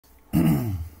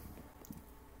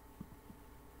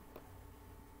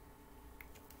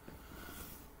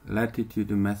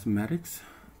Latitude mathematics,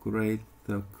 great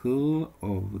circle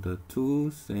of the two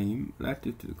same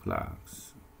latitude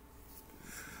clocks.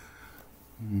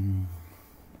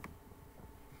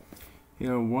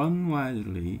 Here one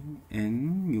wisely,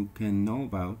 and you can know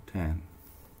about 10.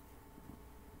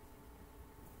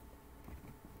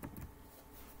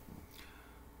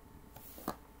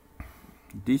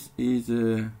 This is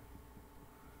a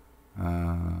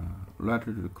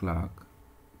latitude clock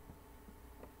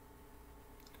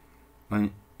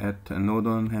at the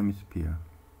northern hemisphere.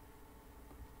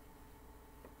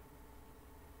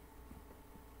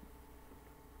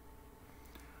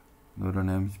 Northern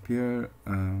hemisphere.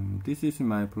 This is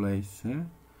my place.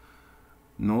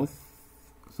 North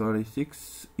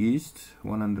 36, east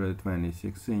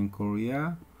 126 in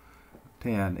Korea,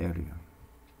 Taean area.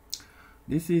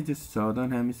 This is the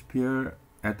southern hemisphere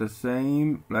at the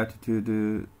same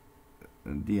latitude.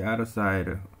 The other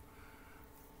side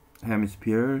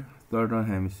hemisphere, southern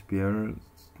hemisphere,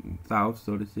 south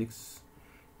 36,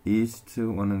 east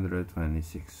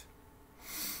 126.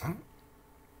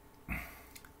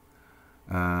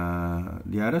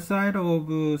 The other side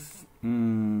of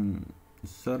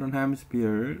southern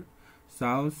hemisphere,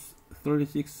 south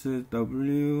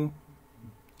 36W,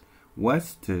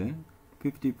 west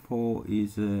 54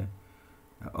 is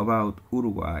about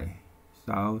Uruguay,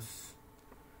 South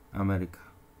America.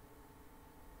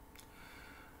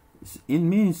 It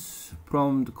means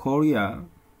from Korea,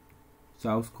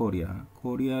 South Korea,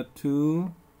 Korea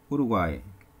to Uruguay.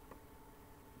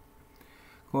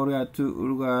 Korea to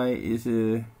Uruguay is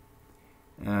the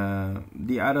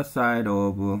other side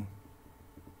of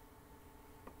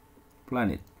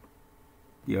planet,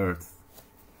 the Earth.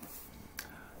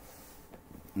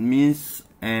 Means,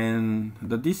 and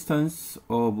the distance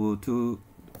of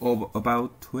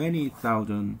about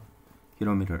 20,000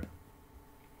 kilometers.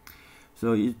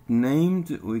 So it's named,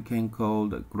 we can call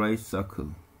the Great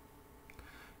Circle.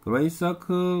 Great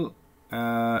Circle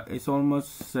is almost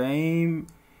same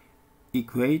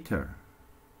equator,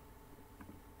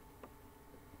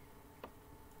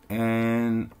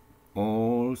 and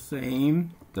all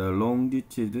same the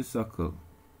longitude circle.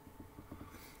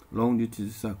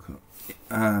 Longitude circle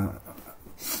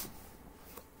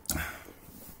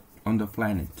on the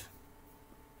planet.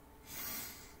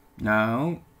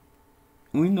 Now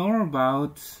we know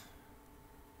about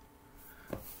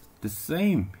the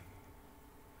same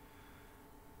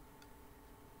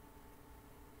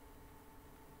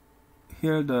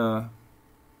here, the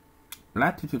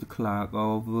latitude clock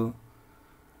of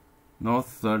North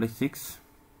 36,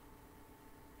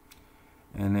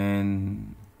 and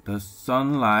then the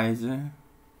sunrise.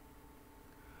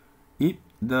 If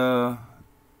the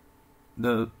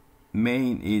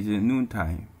main is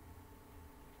noontime.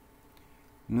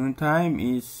 Noontime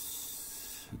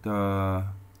is the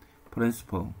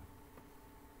principal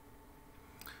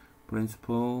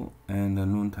and the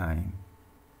noontime.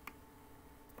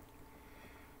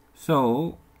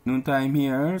 So noontime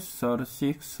here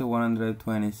 36,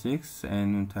 126,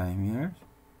 and noontime here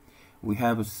we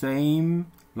have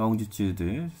same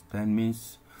longitude. That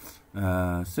means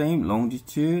same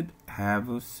longitude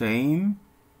have same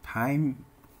time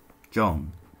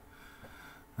zone.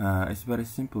 It's very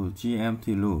simple,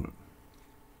 GMT rule.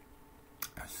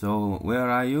 So where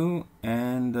are you?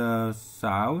 And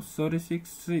south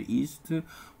 36, east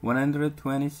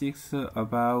 126,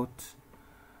 about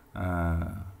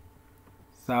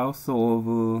south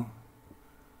of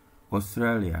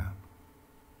Australia.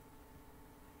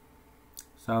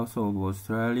 South of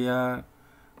Australia,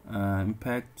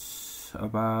 impacts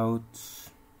about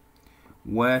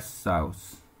west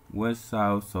south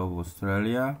of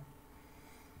Australia.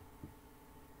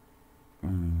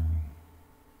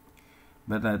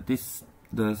 But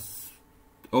the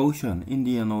ocean,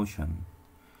 Indian Ocean,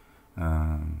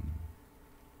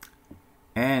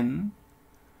 and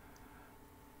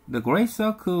the Great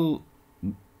Circle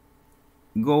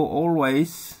go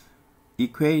always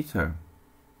equator.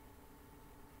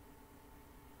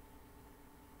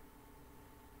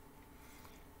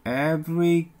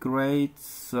 Every Great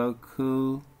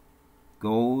Circle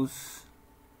goes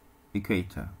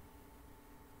equator,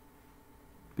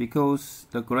 because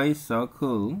the Great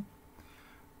Circle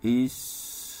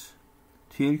is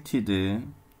tilted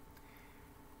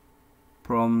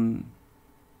from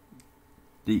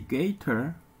the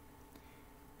equator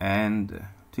and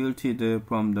tilted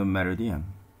from the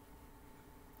meridian.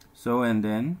 So, and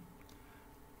then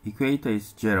equator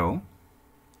is 0.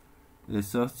 The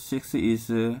 36 is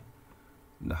the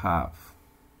half.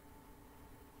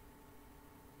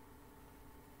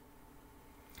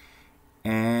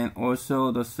 And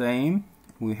also the same,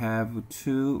 we have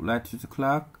two latitude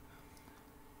clock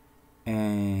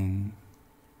and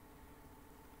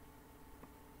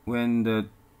when the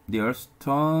Earth's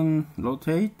turn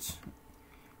rotates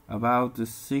about the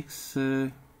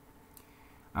 6-hour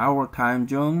time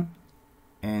zone,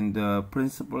 and the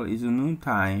principal is noon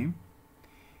time,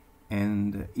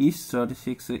 and East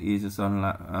 36 is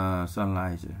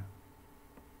sunrise.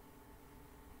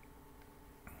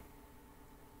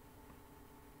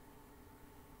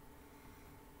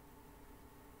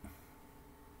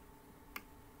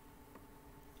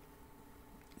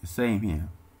 Same here.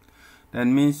 That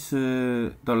means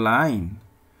the line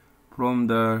from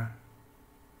the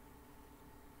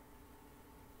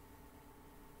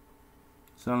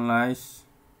sunrise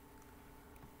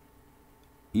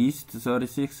East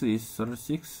 36 is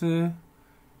 36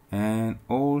 and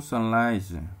all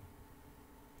sunrise,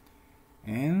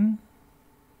 and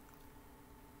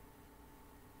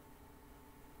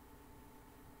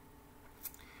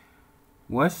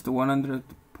West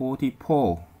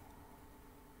 144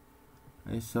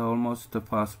 is almost the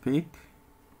first peak.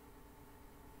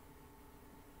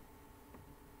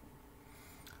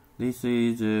 This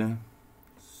is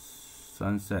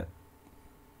sunset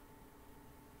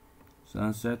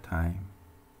time.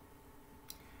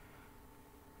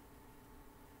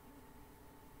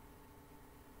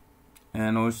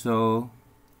 And also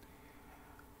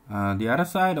the other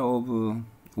side of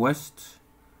West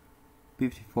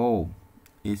 54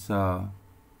 is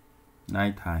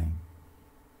night time.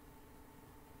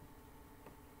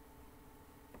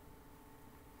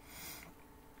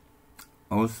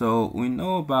 Also, we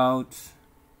know about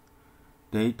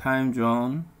daytime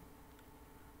zone.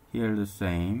 Here the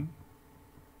same,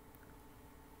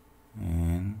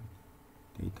 and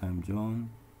daytime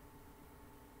zone.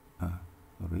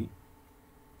 Sorry,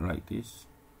 like this.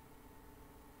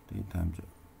 Daytime zone.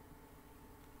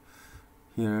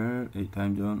 Here,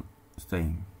 daytime zone,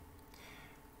 same.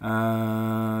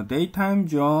 Daytime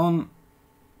zone,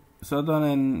 southern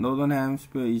and northern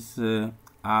hemisphere is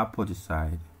opposite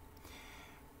side.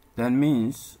 That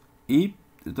means if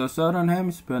the southern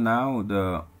hemisphere now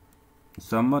the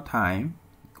summertime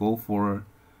go for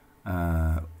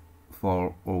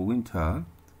fall or winter,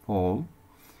 fall,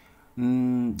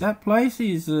 that place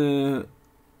is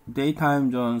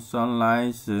daytime zone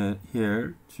sunrise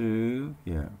here to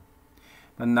here.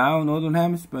 But now northern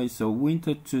hemisphere is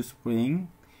winter to spring,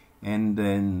 and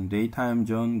then daytime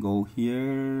zone go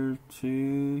here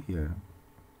to here.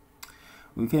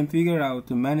 We can figure out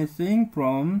many things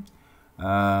from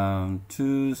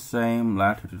two same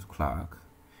latitude clock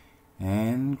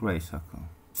and gray circle.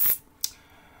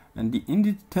 And in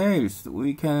details,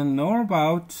 we can know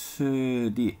about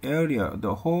the area,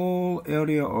 the whole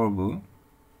area of,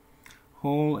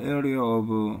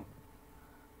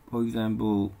 for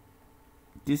example,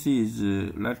 this is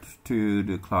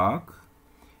latitude clock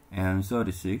and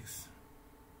 36,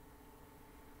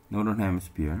 northern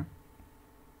hemisphere,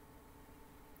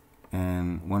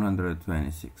 and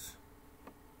 126.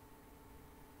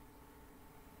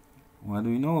 What do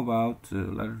we know about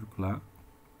latitude clock?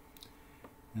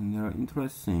 And there are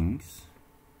interesting things.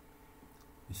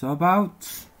 It's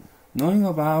about knowing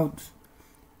about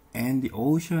and the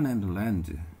ocean and the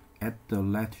land at the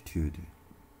latitude.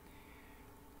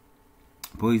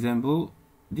 For example,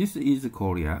 this is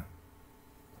Korea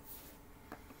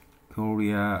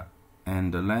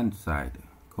and the land side.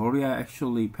 Korea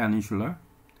actually peninsula,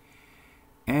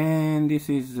 and this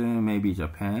is maybe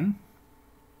Japan.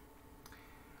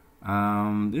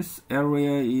 This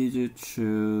area is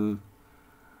to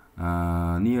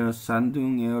near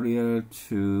Shandong area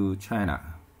to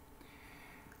China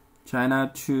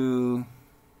to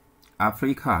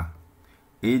Africa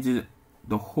is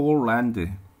the whole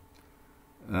land.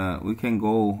 We can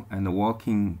go and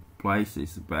walking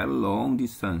places very long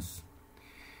distance.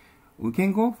 We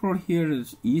can go for here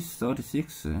East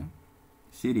 36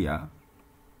 Syria.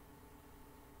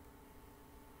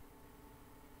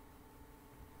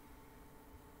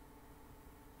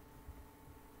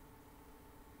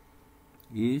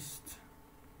 East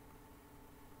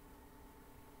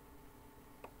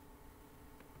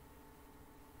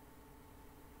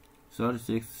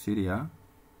Syria.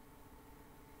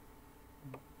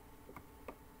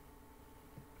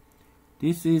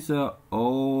 This is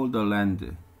all the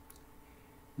land.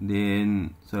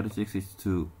 Then 36 is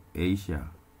to Asia.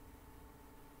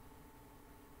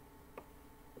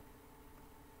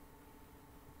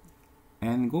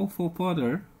 And go for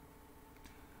further.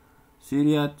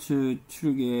 Syria to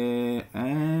Turkey,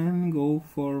 and go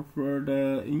for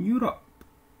further in Europe.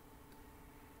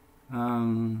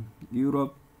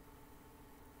 Europe,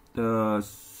 the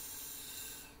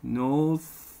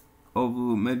north of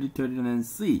Mediterranean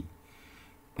Sea,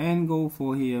 and go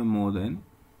for here more than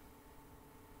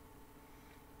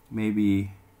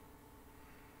maybe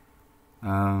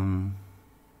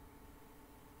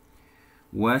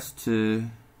west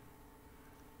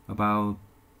about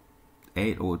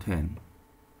 8 or 10.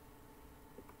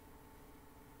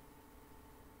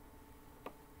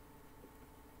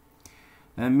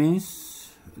 That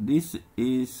means this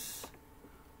is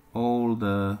all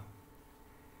the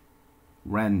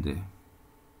land,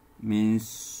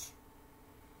 means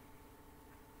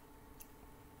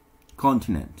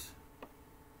continent.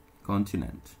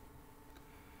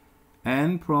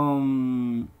 And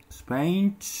from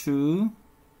Spain to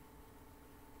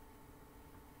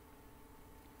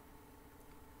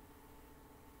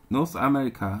North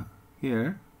America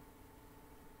here,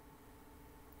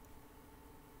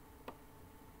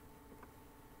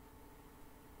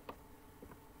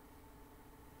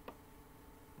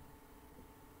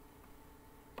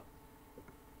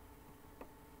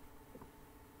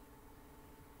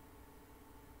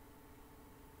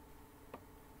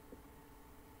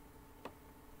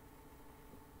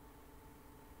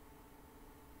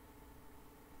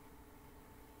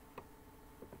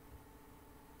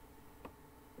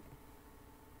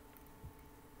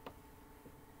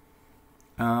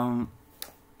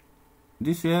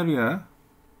 this area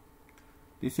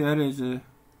is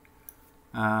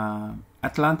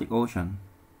Atlantic Ocean,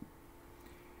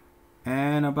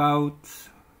 and about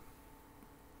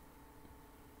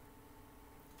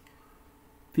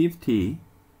 50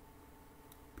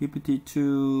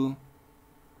 to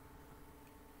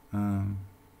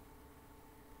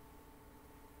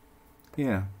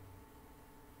here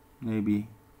maybe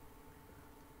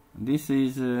this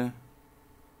is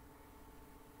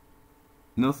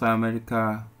North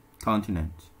America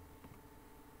continent.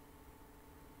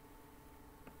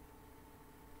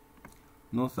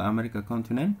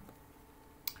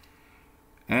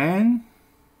 And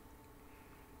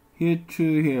here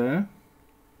to here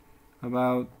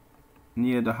about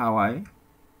near the Hawaii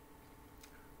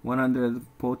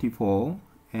 144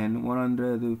 and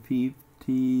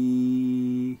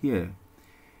 150 here,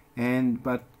 and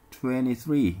but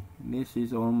 23, this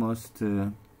is almost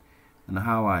in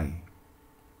Hawaii.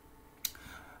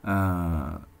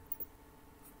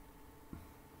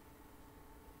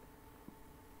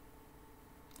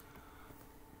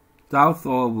 South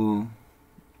of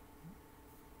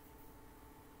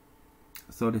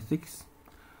 36,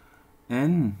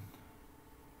 and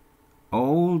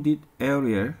all this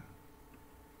area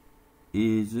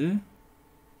is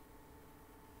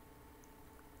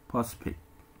Pacific.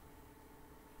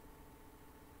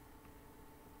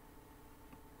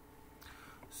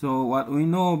 So what we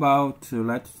know about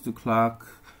latitude clock,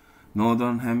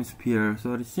 Northern Hemisphere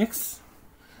 36,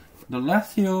 the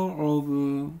ratio of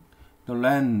the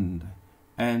land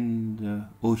and the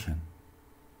ocean,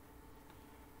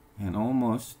 and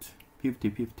almost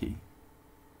 50-50,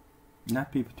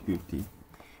 not 50-50,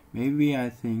 maybe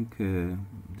I think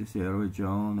this area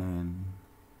zone and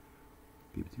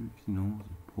 50-50, no,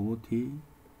 40,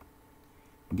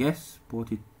 guess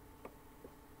 40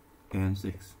 and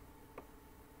 6.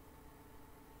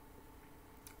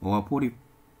 Or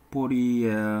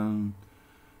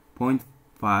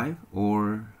 40.5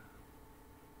 or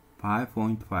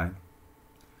 5.5.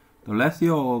 The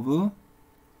ratio of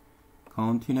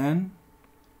continent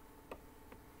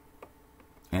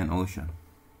and ocean.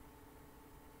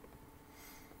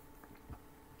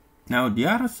 Now the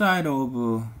other side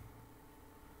of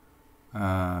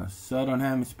southern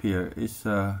hemisphere is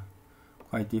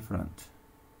quite different.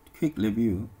 Quick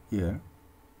review here.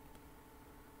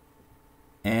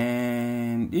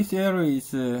 And this area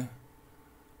is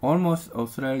almost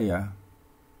Australia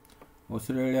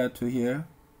to here.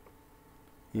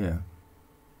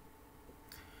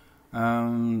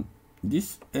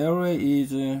 This area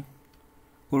is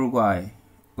Uruguay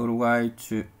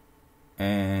to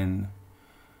and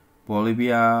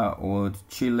Bolivia or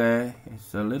Chile.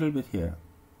 It's a little bit here.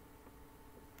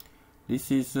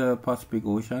 This is Pacific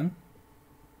Ocean.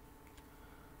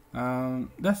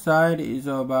 That side is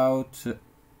about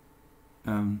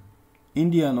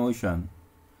Indian Ocean,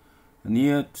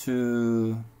 near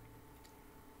to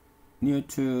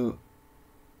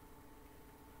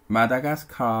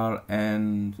Madagascar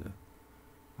and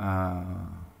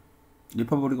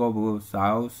Republic of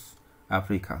South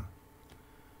Africa.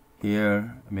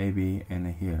 Here maybe and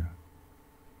here,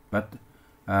 but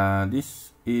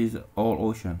this is all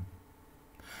ocean.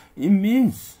 It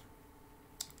means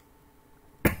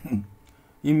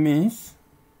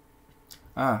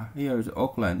here is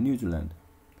Auckland, New Zealand,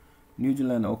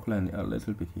 Auckland, a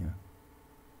little bit here.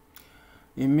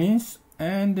 It means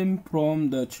ending from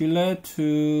the Chile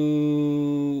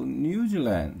to New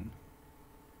Zealand.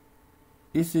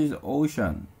 This is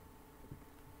ocean.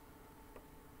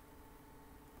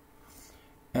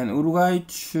 And Uruguay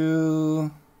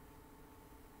to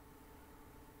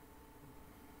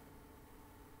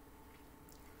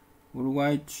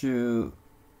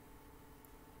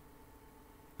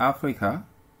Africa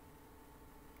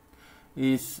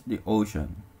is the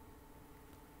ocean.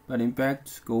 But in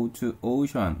fact, go to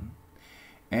ocean.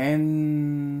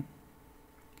 And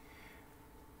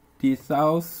the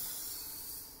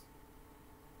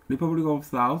Republic of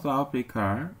South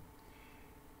Africa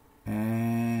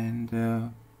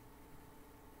and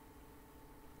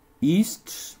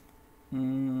East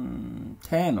 10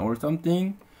 or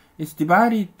something is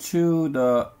divided to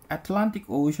the Atlantic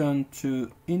Ocean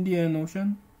to Indian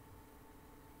Ocean.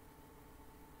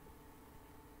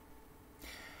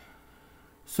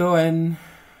 So, and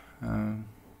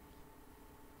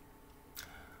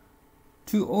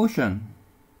two ocean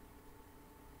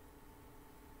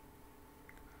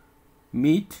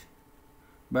meet,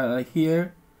 but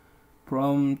here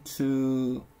from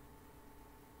to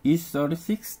East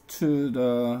 36 to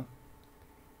the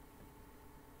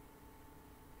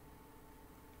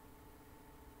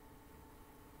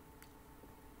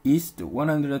East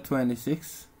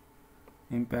 126,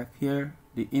 impact here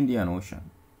the Indian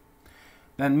Ocean.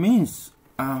 That means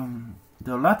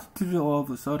the latitude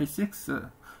of 36,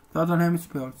 southern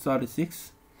hemisphere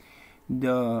 36,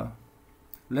 the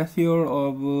latitude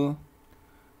of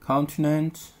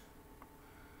continent,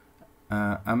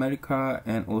 America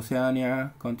and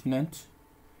Oceania continent,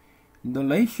 the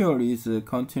ratio is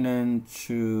continent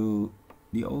to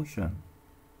the ocean.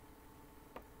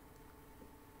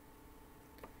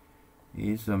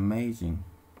 It's amazing.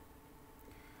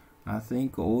 I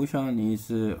think ocean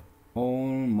is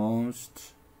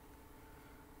almost,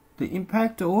 the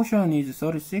impact ocean is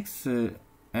 36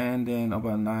 and then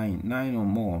about 9 or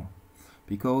more,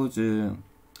 because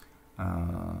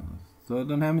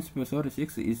southern hemisphere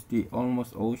 36 is the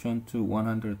almost ocean to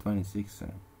 126.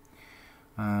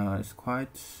 It's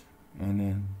quite, and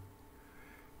then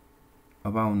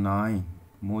about 9,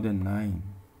 more than 9.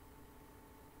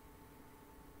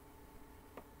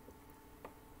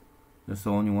 That's the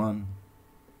only one.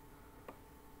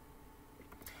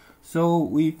 So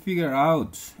we figure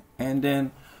out, and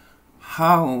then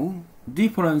how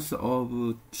difference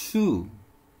of two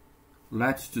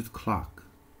latitude clock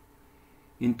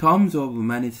in terms of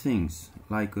many things,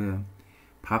 like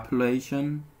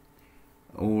population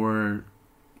or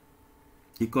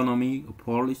economy,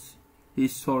 policy,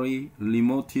 history,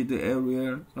 remote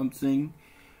area, something,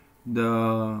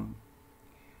 the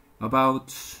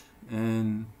about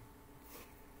and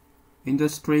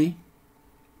industry.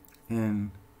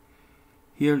 And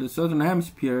here the southern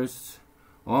hemispheres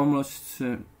almost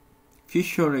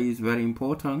fishery is very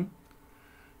important,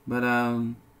 but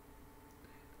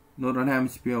northern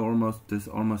hemisphere almost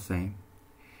same.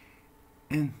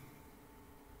 And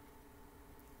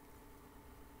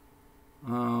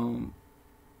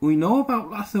we know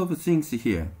about lots of things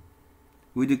here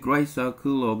with the great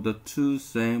circle of the two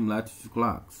same latitude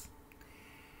clocks.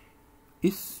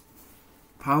 It's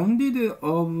founded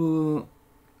of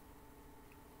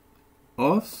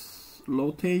Earth's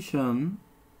rotation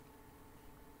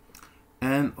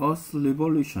and Earth's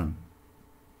revolution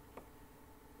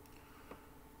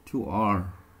to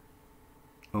R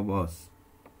of us.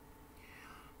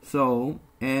 So,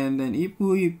 and then if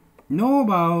we know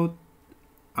about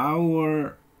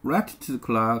our latitude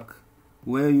clock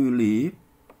where you live,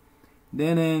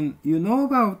 then you know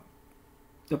about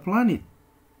the planet,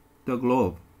 the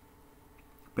globe,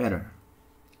 better.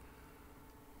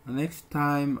 Next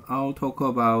time I'll talk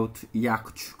about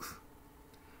Yakutsk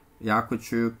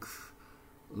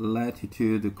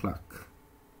latitude clock,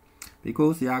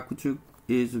 because Yakutsk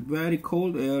is a very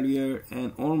cold area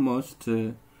and almost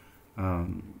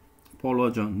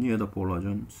polar zone, near the polar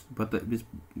zones, but this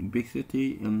big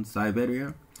city in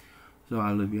Siberia. So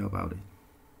I'll review about it.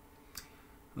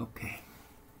 Okay,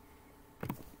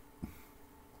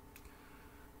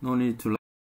 no need to